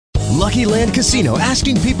Lucky Land Casino,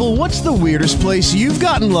 asking people, what's the weirdest place you've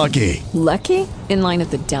gotten lucky? Lucky? In line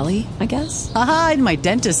at the deli, I guess? Aha, in my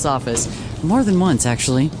dentist's office. More than once,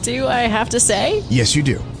 actually. Do I have to say? Yes, you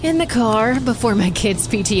do. In the car before my kids'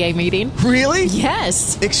 PTA meeting. Really?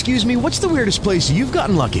 Yes. Excuse me, what's the weirdest place you've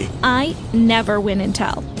gotten lucky? I never win and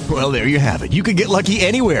tell. Well, there you have it. You can get lucky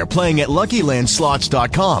anywhere, playing at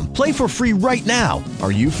LuckyLandSlots.com. Play for free right now.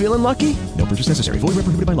 Are you feeling lucky? No purchase necessary. Void where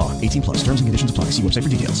prohibited by law. 18 plus. Terms and conditions apply. See website for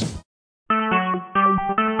details.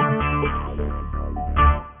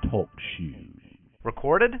 Talk shoes.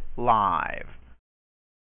 Recorded live.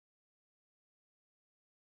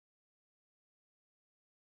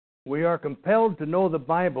 We are compelled to know the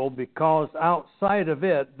Bible because outside of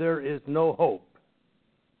it there is no hope.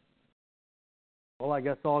 Well, I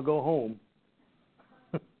guess I'll go home.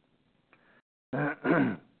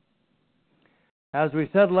 As we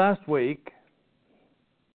said last week,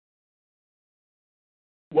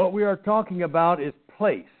 what we are talking about is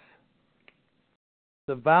place.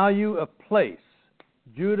 The value of place.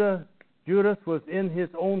 Judas was in his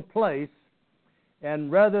own place,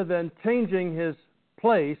 and rather than changing his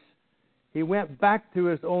place, he went back to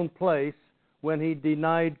his own place when he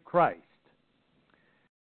denied Christ.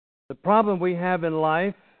 The problem we have in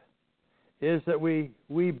life is that we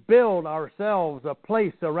build ourselves a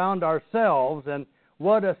place around ourselves, and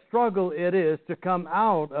what a struggle it is to come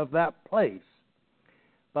out of that place.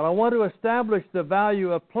 But I want to establish the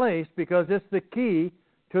value of place because it's the key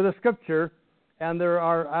to the Scripture, and there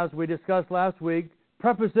are, as we discussed last week,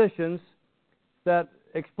 prepositions that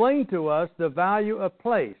explain to us the value of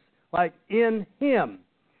place. Like in Him.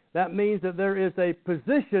 That means that there is a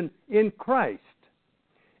position in Christ.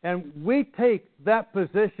 And we take that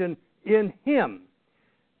position in Him.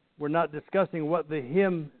 We're not discussing what the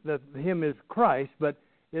Him is Christ, but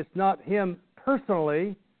it's not Him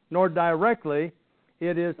personally, nor directly.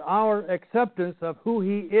 It is our acceptance of who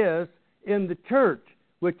He is in the church,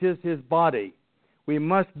 which is His body. We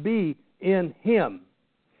must be in Him.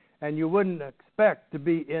 And you wouldn't expect to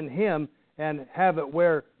be in Him and have it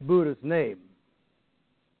wear Buddha's name.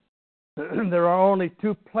 There are only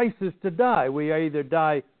two places to die. We either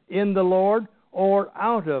die in the Lord or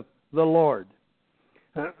out of the Lord.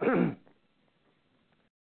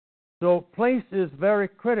 So place is very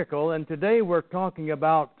critical, and today we're talking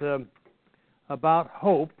about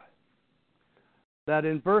hope. That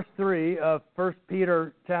in verse 3 of 1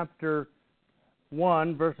 Peter chapter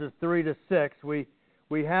 1, verses 3 to 6,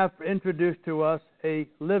 we have introduced to us a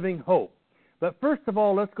living hope. But first of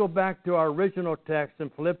all, let's go back to our original text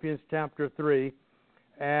in Philippians chapter 3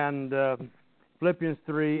 and Philippians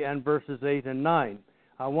 3 and verses 8 and 9.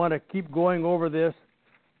 I want to keep going over this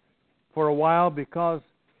for a while because,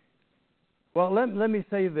 well, let me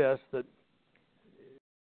say this, that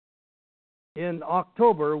in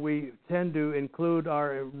October we tend to include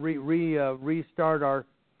our restart our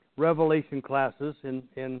Revelation classes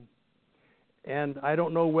and I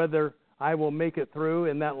don't know whether I will make it through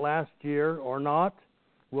in that last year or not.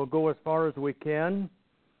 We'll go as far as we can.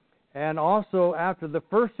 And also, after the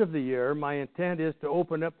first of the year, my intent is to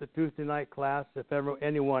open up the Tuesday night class if there's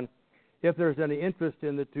any interest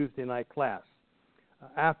in the Tuesday night class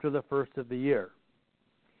after the first of the year.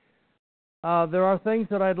 There are things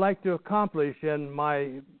that I'd like to accomplish in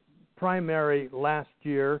my primary last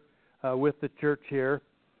year with the church here,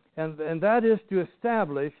 and that is to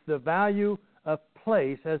establish the value of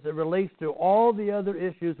place as it relates to all the other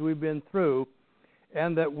issues we've been through,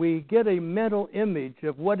 and that we get a mental image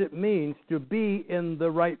of what it means to be in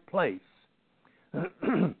the right place.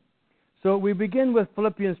 So we begin with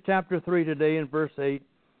Philippians chapter 3 today in verse 8.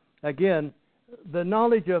 Again, the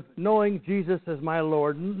knowledge of knowing Jesus as my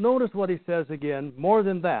Lord. Notice what he says again. More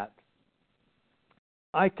than that,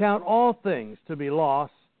 I count all things to be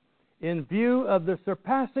lost in view of the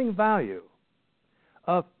surpassing value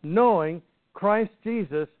of knowing Christ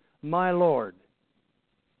Jesus, my Lord.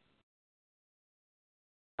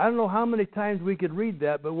 I don't know how many times we could read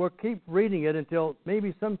that, but we'll keep reading it until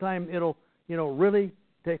maybe sometime it'll, really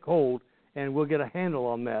take hold and we'll get a handle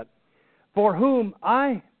on that. For whom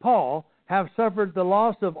I, Paul, have suffered the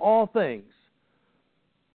loss of all things.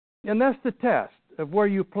 And that's the test of where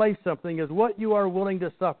you place something, is what you are willing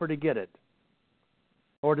to suffer to get it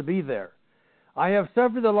or to be there. I have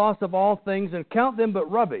suffered the loss of all things and count them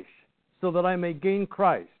but rubbish, so that I may gain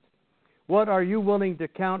Christ. What are you willing to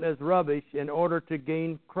count as rubbish in order to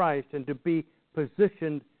gain Christ and to be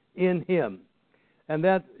positioned in Him? And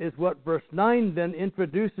that is what verse 9 then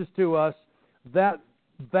introduces to us, that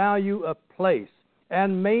value of place.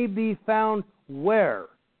 And may be found where?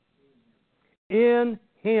 In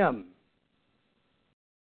Him.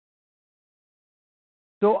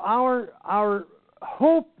 So our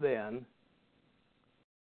hope then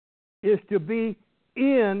is to be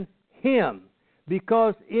in Him,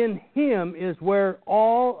 because in Him is where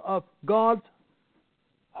all of God's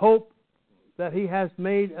hope that He has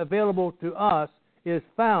made available to us is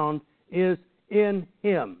found, is in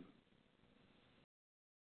Him.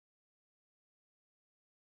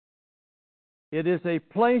 It is a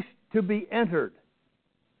place to be entered.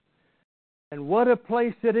 And what a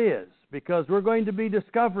place it is, because we're going to be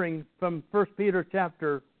discovering from 1 Peter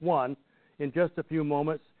chapter 1 in just a few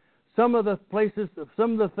moments some of the places,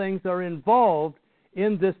 some of the things that are involved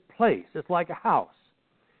in this place. It's like a house.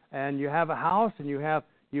 And you have a house, and you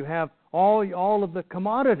have all of the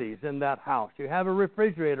commodities in that house. You have a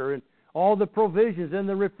refrigerator and all the provisions in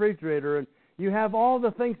the refrigerator, and you have all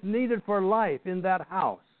the things needed for life in that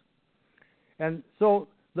house. And so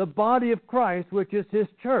the body of Christ, which is His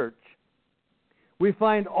church, we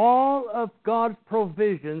find all of God's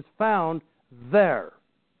provisions found there.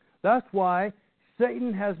 That's why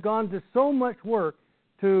Satan has gone to so much work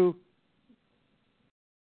to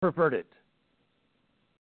pervert it.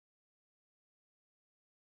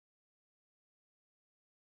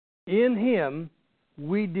 In Him,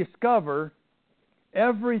 we discover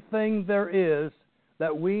everything there is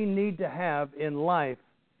that we need to have in life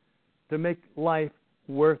to make life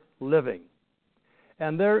worth living.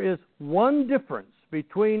 And there is one difference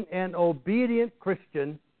between an obedient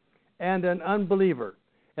Christian and an unbeliever,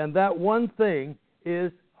 and that one thing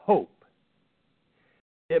is hope.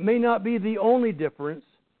 It may not be the only difference,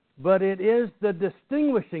 but it is the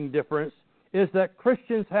distinguishing difference, is that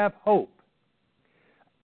Christians have hope.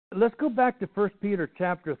 Let's go back to 1 Peter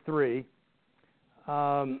chapter 3.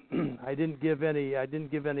 I didn't give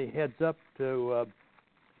any heads up to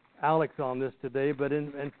Alex on this today, but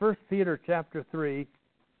in 1 Peter chapter 3,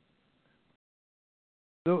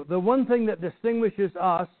 the one thing that distinguishes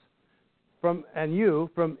us from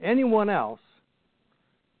anyone else,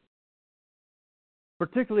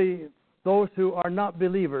 particularly those who are not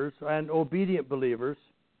believers and obedient believers,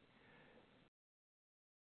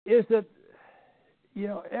 is that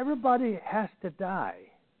everybody has to die.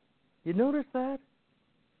 You notice that?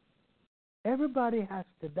 Everybody has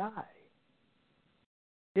to die.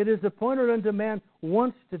 It is appointed unto man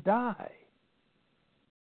once to die,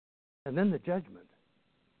 and then the judgment.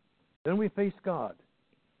 Then we face God.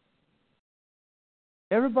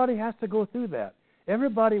 Everybody has to go through that.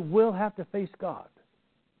 Everybody will have to face God.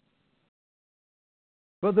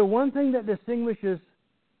 But the one thing that distinguishes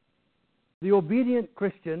the obedient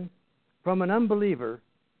Christian from an unbeliever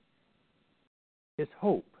is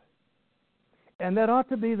hope. And that ought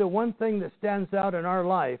to be the one thing that stands out in our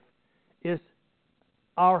life, is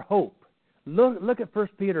our hope. Look at 1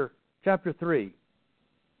 Peter chapter 3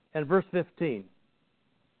 and verse 15.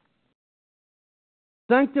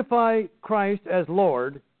 Sanctify Christ as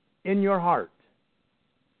Lord in your heart.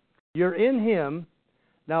 You're in Him.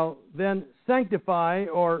 Now then sanctify,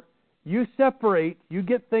 or you separate, you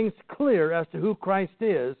get things clear as to who Christ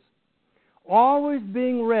is, always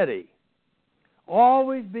being ready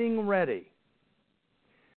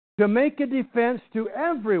to make a defense to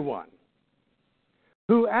everyone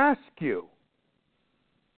who asks you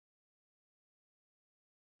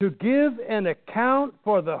to give an account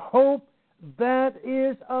for the hope that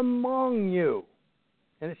is among you.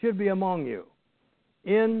 And it should be among you.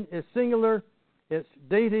 In is singular, it's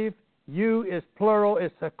dative, you is plural,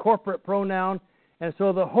 it's a corporate pronoun. And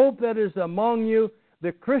so the hope that is among you,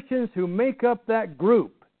 the Christians who make up that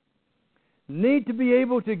group need to be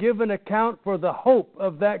able to give an account for the hope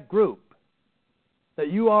of that group that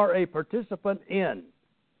you are a participant in.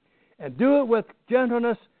 And do it with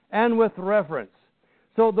gentleness and with reverence.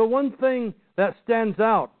 So the one thing that stands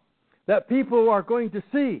out, that people are going to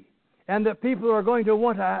see, and that people are going to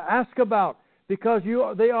want to ask about, because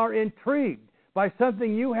they are intrigued by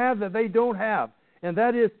something you have that they don't have, and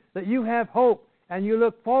that is that you have hope, and you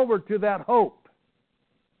look forward to that hope.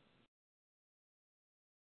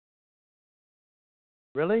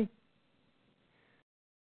 Really?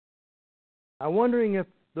 I'm wondering if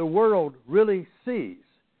the world really sees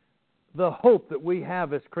the hope that we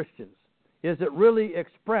have as Christians. Is it really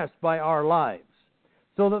expressed by our lives?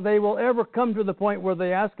 So that they will ever come to the point where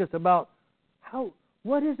they ask us about,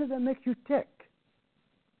 what is it that makes you tick?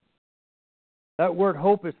 That word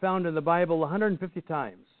hope is found in the Bible 150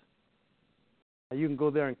 times. Now you can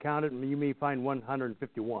go there and count it, and you may find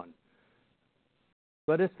 151.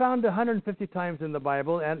 But it's found 150 times in the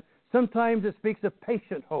Bible, and sometimes it speaks of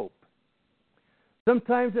patient hope.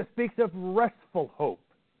 Sometimes it speaks of restful hope.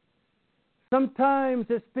 Sometimes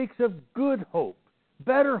it speaks of good hope,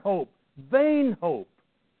 better hope, vain hope.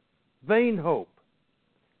 Vain hope.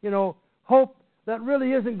 hope that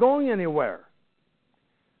really isn't going anywhere.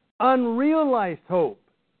 Unrealized hope.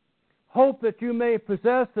 Hope that you may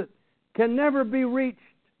possess that can never be reached.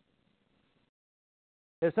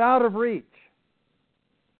 It's out of reach.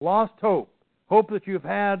 Lost hope. Hope that you've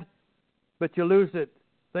had, but you lose it.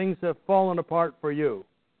 Things have fallen apart for you.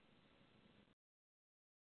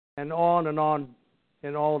 And on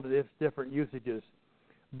in all of its different usages.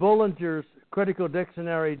 Bullinger's Critical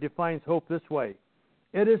Dictionary defines hope this way.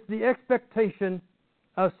 It is the expectation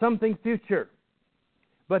of something future.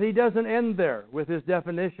 But he doesn't end there with his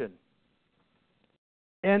definition.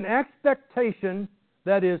 An expectation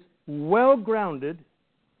that is well-grounded,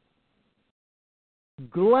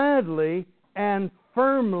 gladly and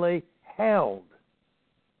firmly held.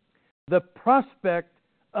 The prospect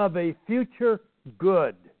of a future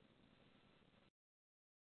good.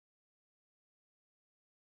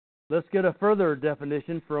 Let's get a further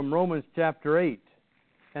definition from Romans chapter 8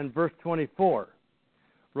 and verse 24.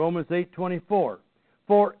 Romans 8:24.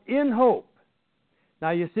 For in hope. Now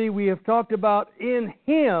you see, we have talked about in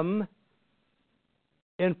Him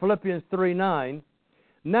in Philippians 3:9.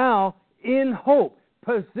 Now, in hope.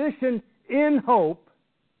 Position in hope.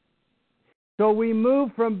 So we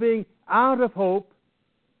move from being out of hope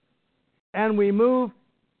and we move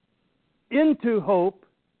into hope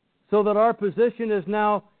so that our position is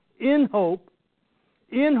now in hope.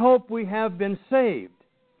 In hope we have been saved.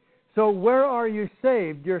 So where are you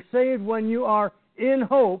saved? You're saved when you are in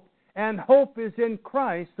hope, and hope is in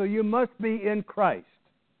Christ, so you must be in Christ.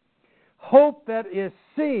 Hope that is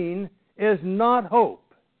seen is not hope.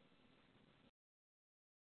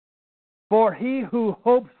 For he who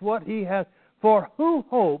hopes what he has, for who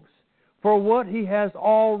hopes for what he has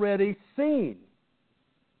already seen,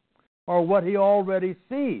 or what he already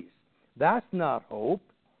sees? That's not hope.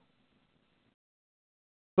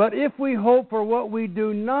 But if we hope for what we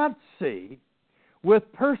do not see, with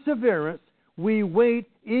perseverance we wait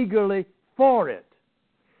eagerly for it.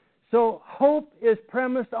 So hope is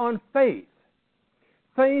premised on faith.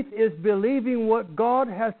 Faith is believing what God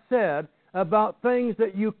has said about things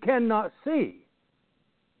that you cannot see.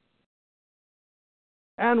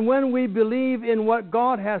 And when we believe in what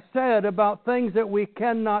God has said about things that we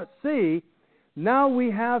cannot see, now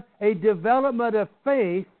we have a development of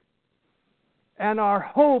faith, and our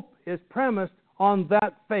hope is premised on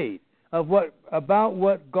that faith about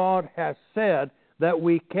what God has said that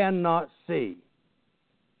we cannot see.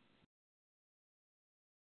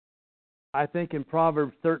 I think in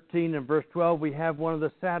Proverbs 13 and verse 12 we have one of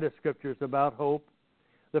the saddest scriptures about hope.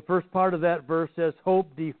 The first part of that verse says,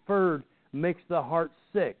 hope deferred makes the heart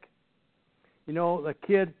sick. You know, the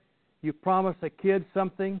kid, you promise a kid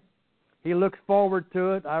something, he looks forward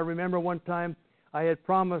to it. I remember one time I had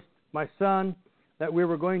promised my son that we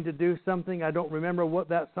were going to do something. I don't remember what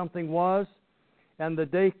that something was. And the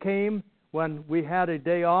day came when we had a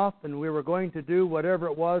day off and we were going to do whatever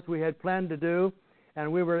it was we had planned to do.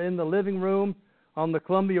 And we were in the living room on the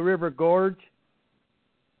Columbia River Gorge.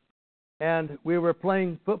 And we were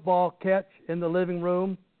playing football catch in the living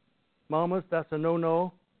room. Mamas, that's a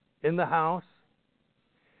no-no, in the house.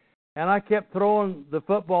 And I kept throwing the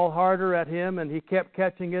football harder at him, and he kept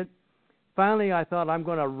catching it. Finally, I thought, I'm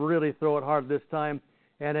going to really throw it hard this time.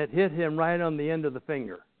 And it hit him right on the end of the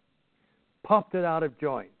finger. Popped it out of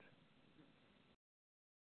joint.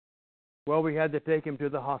 Well, we had to take him to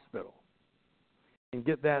the hospital and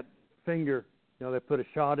get that finger. You know, they put a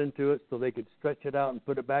shot into it so they could stretch it out and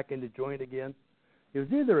put it back into joint again. It was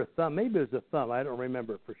either a thumb, maybe it was a thumb, I don't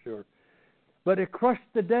remember for sure. But it crushed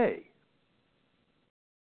the day.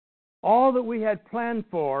 All that we had planned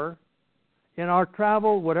for in our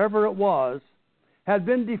travel, whatever it was, had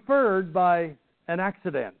been deferred by an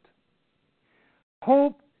accident.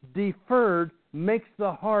 Hope deferred makes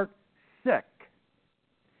the heart sick.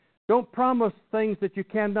 Don't promise things that you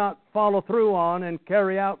cannot follow through on and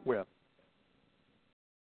carry out with.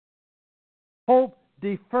 Hope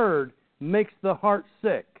deferred makes the heart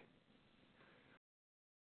sick.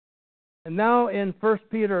 And now in 1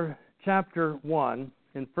 Peter chapter 1,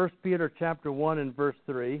 in 1 Peter chapter 1 and verse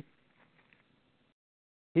 3,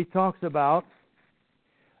 he talks about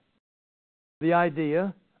the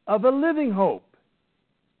idea of a living hope.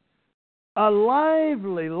 A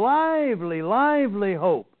lively, lively, lively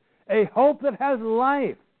hope. A hope that has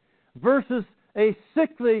life versus a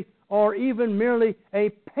sickly or even merely a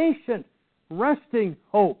patient, resting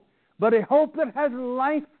hope. But a hope that has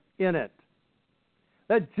life in it,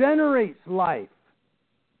 that generates life.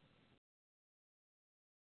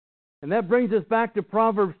 And that brings us back to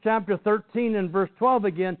Proverbs chapter 13 and verse 12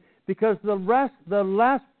 again, because the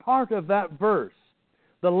last part of that verse,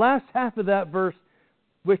 the last half of that verse,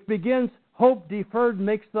 which begins, hope deferred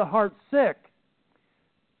makes the heart sick.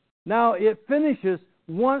 Now it finishes,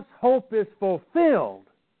 once hope is fulfilled,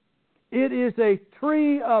 it is a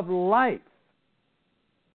tree of life.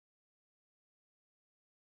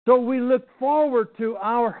 So we look forward to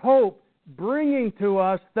our hope bringing to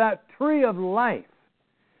us that tree of life.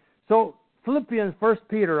 So First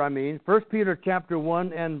Peter chapter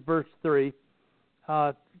 1 and verse 3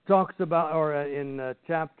 talks about, or in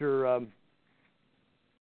chapter,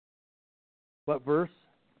 what verse?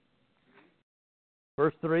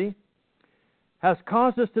 Verse 3, has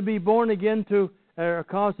caused us to be born again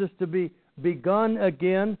caused us to be begun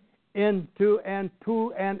again into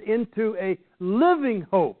a living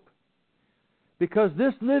hope. Because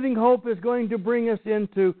this living hope is going to bring us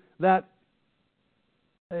into that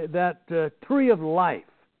tree of life.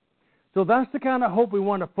 So that's the kind of hope we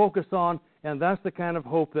want to focus on, and that's the kind of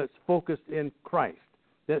hope that's focused in Christ,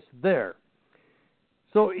 that's there.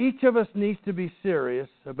 So each of us needs to be serious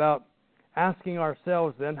about asking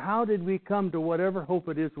ourselves then, how did we come to whatever hope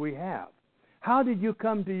it is we have? How did you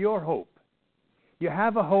come to your hope? You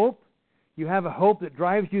have a hope. You have a hope that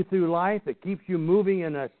drives you through life, that keeps you moving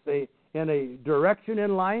in a direction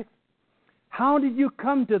in life. How did you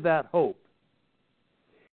come to that hope?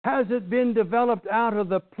 Has it been developed out of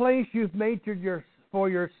the place you've made for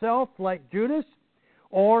yourself, like Judas?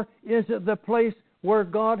 Or is it the place where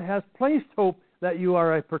God has placed hope that you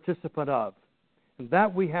are a participant of? And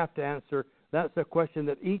that we have to answer. That's a question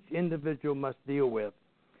that each individual must deal with.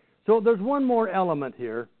 So there's one more element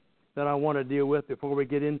here that I want to deal with before we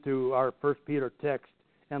get into our 1 Peter text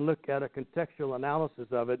and look at a contextual analysis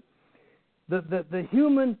of it. The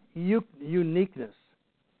human uniqueness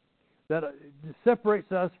that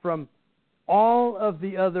separates us from all of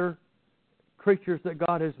the other creatures that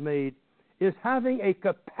God has made is having a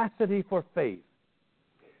capacity for faith.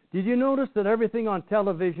 Did you notice that everything on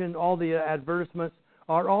television, all the advertisements,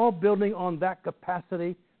 are all building on that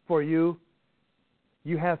capacity for you?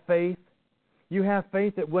 You have faith. You have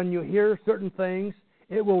faith that when you hear certain things,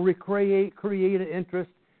 it will create an interest,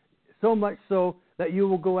 so much so that you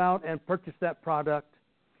will go out and purchase that product.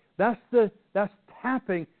 That's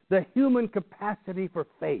tapping the human capacity for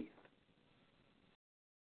faith.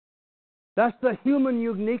 That's the human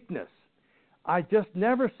uniqueness. I just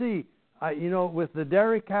never see, with the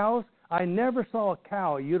dairy cows, I never saw a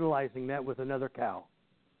cow utilizing that with another cow.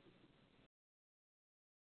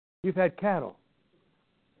 You've had cattle.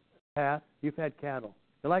 Pat, you've had cattle.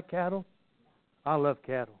 You like cattle? I love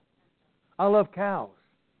cattle. I love cows.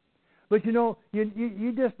 But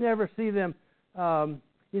you just never see them,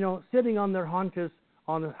 sitting on their haunches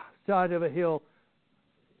on the side of a hill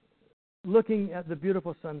looking at the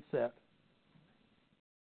beautiful sunset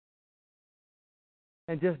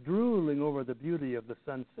and just drooling over the beauty of the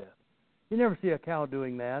sunset. You never see a cow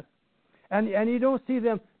doing that. And you don't see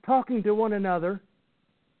them talking to one another,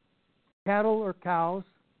 cattle or cows,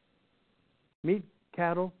 meat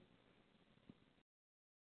cattle,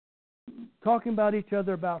 talking about each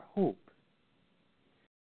other about hope.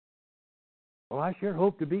 Well, I sure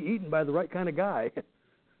hope to be eaten by the right kind of guy.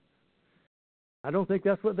 I don't think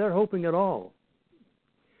that's what they're hoping at all.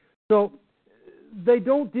 So they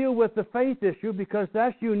don't deal with the faith issue because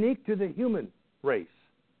that's unique to the human race.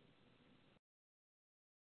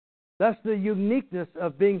 That's the uniqueness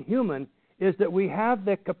of being human, is that we have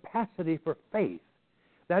the capacity for faith.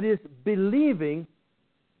 That is, believing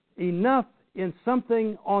enough in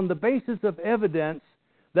something on the basis of evidence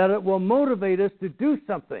that it will motivate us to do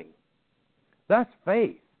something. That's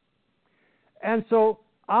faith. And so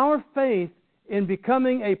our faith in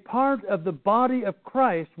becoming a part of the body of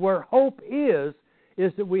Christ, where hope is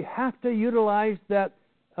that we have to utilize that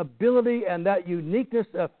ability, and that uniqueness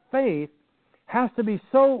of faith has to be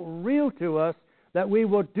so real to us that we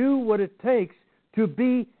will do what it takes to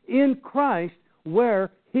be in Christ where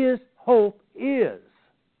His hope is.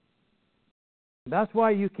 That's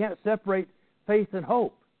why you can't separate faith and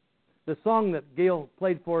hope. The song that Gail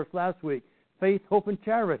played for us last week, Faith, Hope, and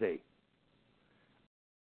Charity.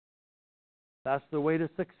 That's the way to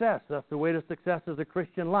success. That's the way to success as a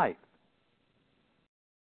Christian life.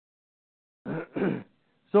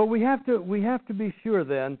 So we have to be sure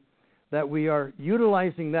then that we are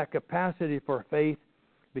utilizing that capacity for faith,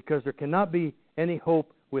 because there cannot be any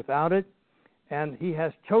hope without it. And He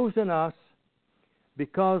has chosen us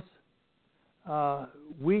because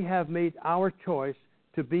we have made our choice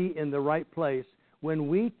to be in the right place. When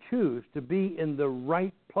we choose to be in the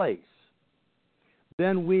right place,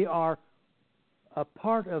 then we are a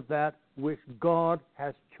part of that which God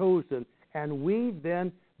has chosen. And we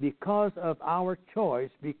then, because of our choice,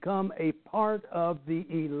 become a part of the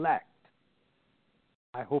elect.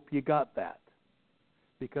 I hope you got that,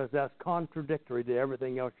 because that's contradictory to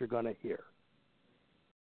everything else you're going to hear.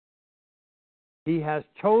 He has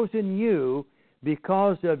chosen you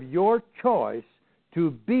because of your choice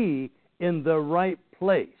to be in the right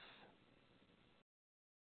place.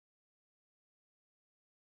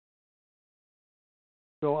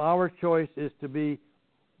 So our choice is to be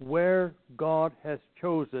where God has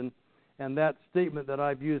chosen, and that statement that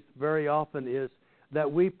I've used very often is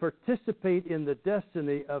that we participate in the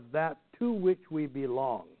destiny of that to which we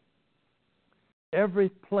belong. Every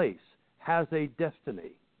place has a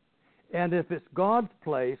destiny. And if it's God's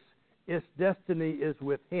place, its destiny is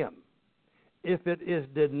with Him. If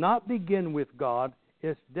it did not begin with God,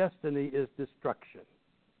 its destiny is destruction.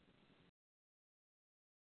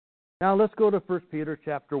 Now let's go to 1 Peter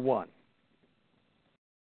chapter 1.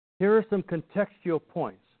 Here are some contextual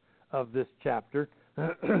points of this chapter.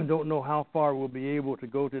 Don't know how far we'll be able to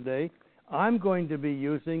go today. I'm going to be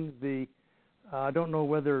using the, I don't know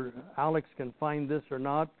whether Alex can find this or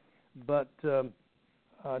not, but do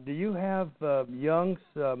you have Young's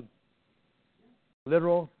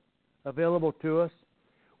literal available to us?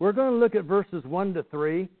 We're going to look at verses 1 to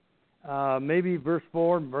 3, maybe verse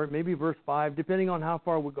 4, maybe verse 5, depending on how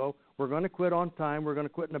far we go. We're going to quit on time. We're going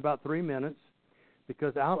to quit in about 3 minutes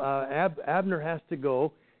because Abner has to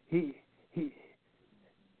go.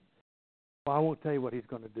 Well, I won't tell you what he's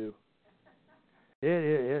going to do.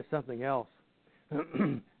 It's something else.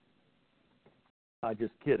 I'm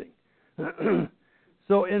just kidding.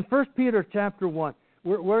 So in 1 Peter chapter 1,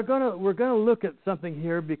 we're going to look at something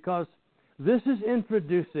here because this is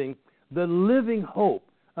introducing the living hope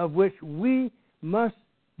of which we must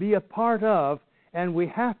be a part of, and we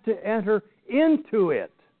have to enter into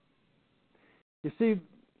it. You see,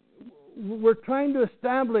 we're trying to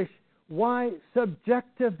establish why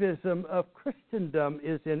subjectivism of Christendom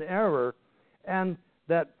is in error, and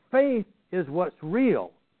that faith is what's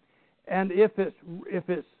real. And if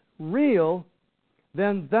it's real,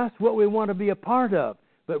 then that's what we want to be a part of.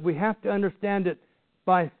 But we have to understand it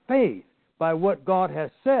by faith, by what God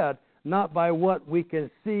has said, not by what we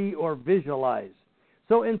can see or visualize.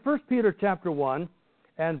 So in 1 Peter chapter 1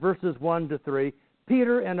 and verses 1 to 3,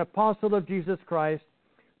 Peter, an apostle of Jesus Christ,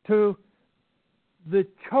 to the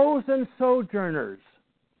chosen sojourners,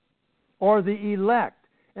 or the elect.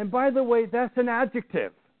 And by the way, that's an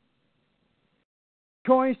adjective.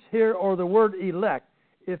 Choice here, or the word elect,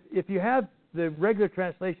 if you have the regular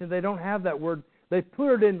translation, they don't have that word. They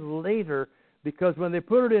put it in later, because when they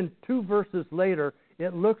put it in 2 verses later,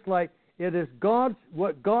 it looks like it is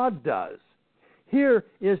what God does. Here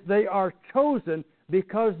is they are chosen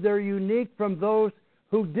because they're unique from those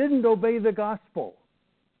who didn't obey the gospel.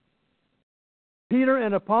 Peter,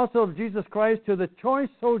 an apostle of Jesus Christ, to the choice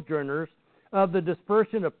sojourners of the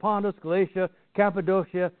dispersion of Pontus, Galatia,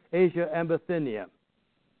 Cappadocia, Asia, and Bithynia.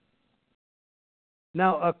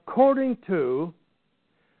 Now, according to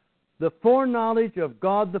the foreknowledge of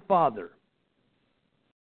God the Father.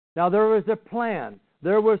 Now, there was a plan.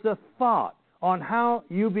 There was a thought on how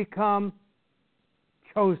you become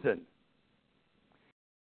chosen.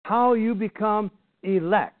 How you become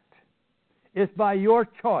elect. It's by your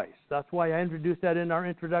choice. That's why I introduced that in our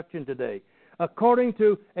introduction today. According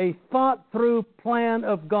to a thought-through plan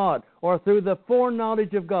of God, or through the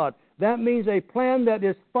foreknowledge of God. That means a plan that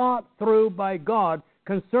is thought through by God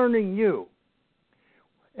concerning you.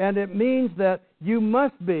 And it means that you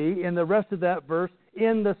must be, in the rest of that verse,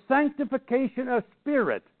 in the sanctification of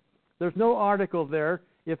spirit. There's no article there.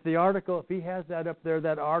 If he has that up there,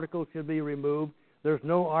 that article should be removed. There's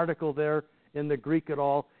no article there in the Greek at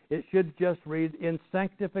all. It should just read in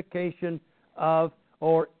sanctification of,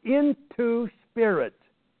 or into spirit.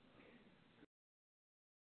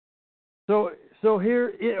 So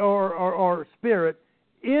here, or spirit,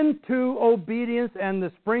 into obedience and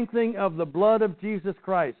the sprinkling of the blood of Jesus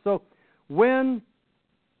Christ. So when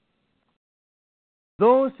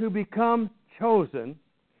those who become chosen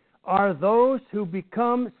are those who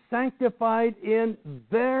become sanctified in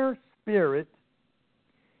their spirit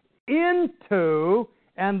into,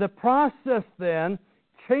 and the process then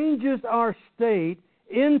changes our state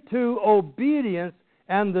into obedience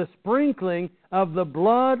and the sprinkling of the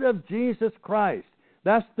blood of Jesus Christ.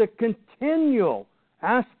 That's the continual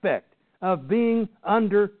aspect of being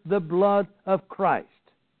under the blood of Christ.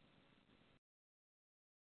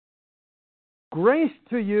 Grace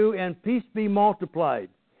to you and peace be multiplied.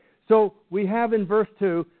 So we have in verse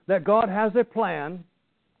 2 that God has a plan.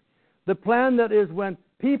 The plan that is when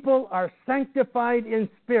people are sanctified in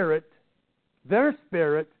spirit, their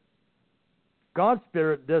spirit, God's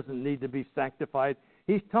spirit doesn't need to be sanctified.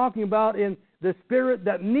 He's talking about in the spirit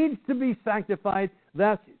that needs to be sanctified,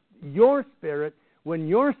 that's your spirit. When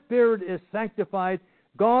your spirit is sanctified,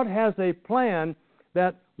 God has a plan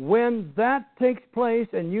that when that takes place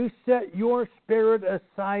and you set your spirit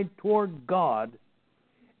aside toward God,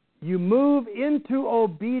 you move into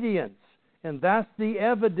obedience. And that's the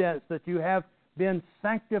evidence that you have been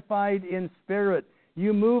sanctified in spirit.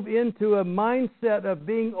 You move into a mindset of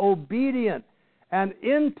being obedient and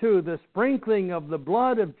into the sprinkling of the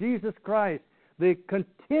blood of Jesus Christ. The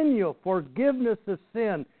continual forgiveness of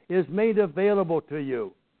sin is made available to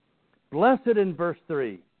you. Blessed in verse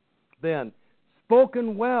 3. Then,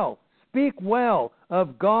 spoken well, speak well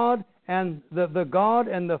of God and the God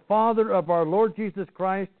and the Father of our Lord Jesus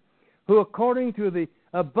Christ, who according to the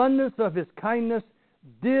abundance of His kindness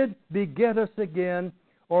did beget us again,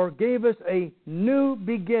 or gave us a new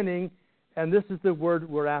beginning. And this is the word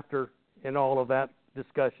we're after in all of that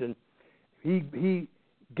discussion. He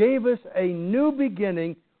gave us a new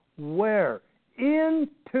beginning where?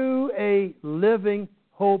 Into a living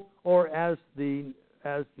hope, or as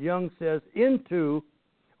Young says, into,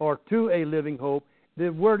 or to a living hope. The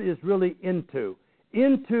word is really into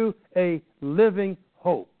a living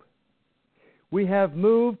hope. We have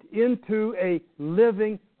moved into a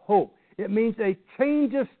living hope. It means a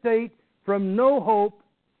change of state from no hope,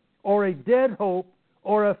 or a dead hope,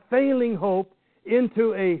 or a failing hope,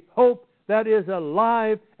 into a hope that is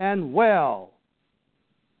alive and well.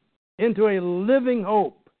 Into a living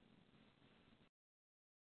hope.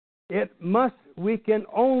 We can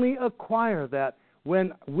only acquire that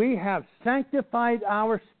when we have sanctified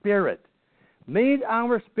our spirit, made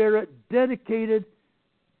our spirit dedicated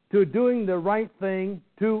to doing the right thing,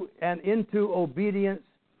 to and into obedience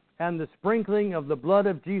and the sprinkling of the blood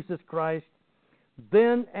of Jesus Christ.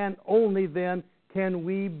 Then and only then can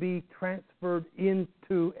we be transferred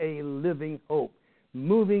into a living hope,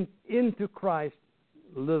 moving into Christ,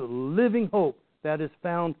 the living hope that is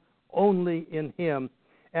found only in Him.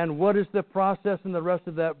 And what is the process in the rest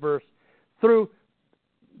of that verse? Through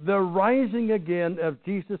the rising again of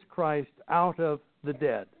Jesus Christ out of the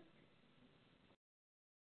dead.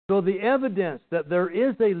 So the evidence that there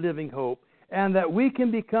is a living hope and that we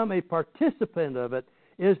can become a participant of it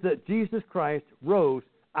is that Jesus Christ rose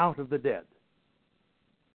out of the dead.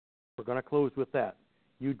 We're going to close with that.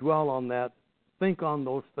 You dwell on that. Think on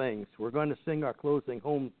those things. We're going to sing our closing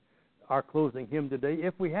hymn today,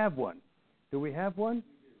 if we have one. Do we have one?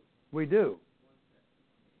 We do.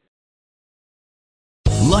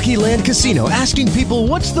 Lucky Land Casino, asking people,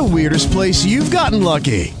 what's the weirdest place you've gotten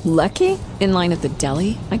lucky? Lucky? In line at the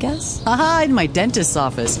deli, I guess? Aha, in my dentist's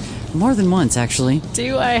office. More than once, actually.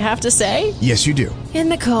 Do I have to say? Yes, you do. In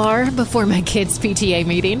the car before my kids' PTA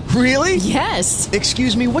meeting. Really? Yes.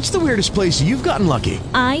 Excuse me, what's the weirdest place you've gotten lucky?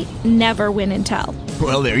 I never win and tell.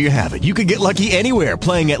 Well, there you have it. You can get lucky anywhere,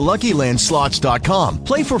 playing at LuckyLandSlots.com.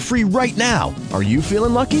 Play for free right now. Are you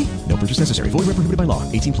feeling lucky? No purchase necessary. Void where prohibited by law.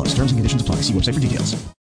 18+. Terms and conditions apply. See website for details.